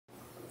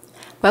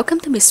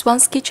Welcome to Miss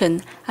Wang's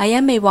Kitchen. I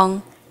am Mei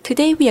Wang.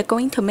 Today we are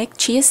going to make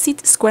chia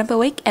seed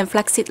scrambled egg and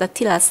flaxseed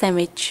Nutella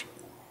sandwich.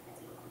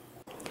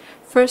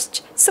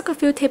 First, soak a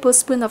few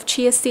tablespoons of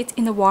chia seeds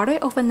in the water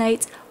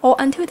overnight or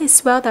until they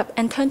swell up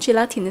and turn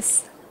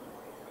gelatinous.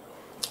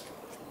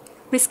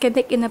 Whisk and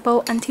egg in a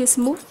bowl until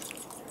smooth.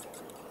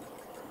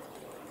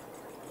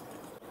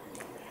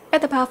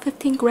 Add about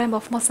 15 grams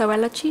of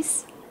mozzarella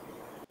cheese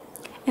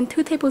and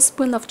 2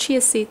 tablespoons of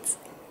chia seeds.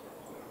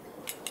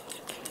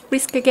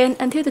 Whisk again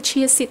until the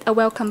chia seeds are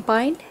well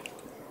combined.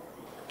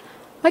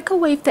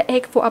 Microwave the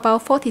egg for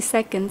about 40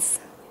 seconds.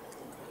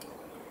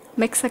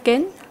 Mix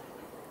again.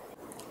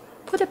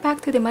 Put it back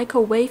to the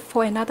microwave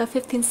for another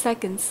 15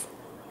 seconds.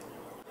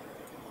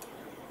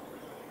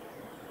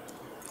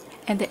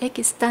 And the egg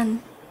is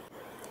done.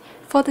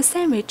 For the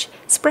sandwich,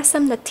 spread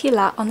some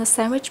Nutella on the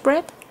sandwich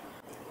bread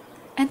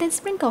and then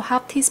sprinkle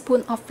half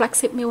teaspoon of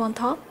flaxseed meal on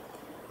top.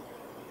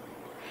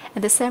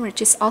 And the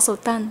sandwich is also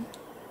done.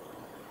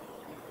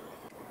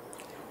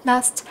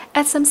 Last,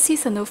 add some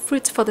seasonal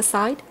fruits for the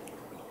side,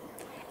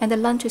 and the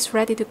lunch is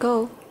ready to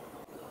go.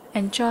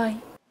 Enjoy!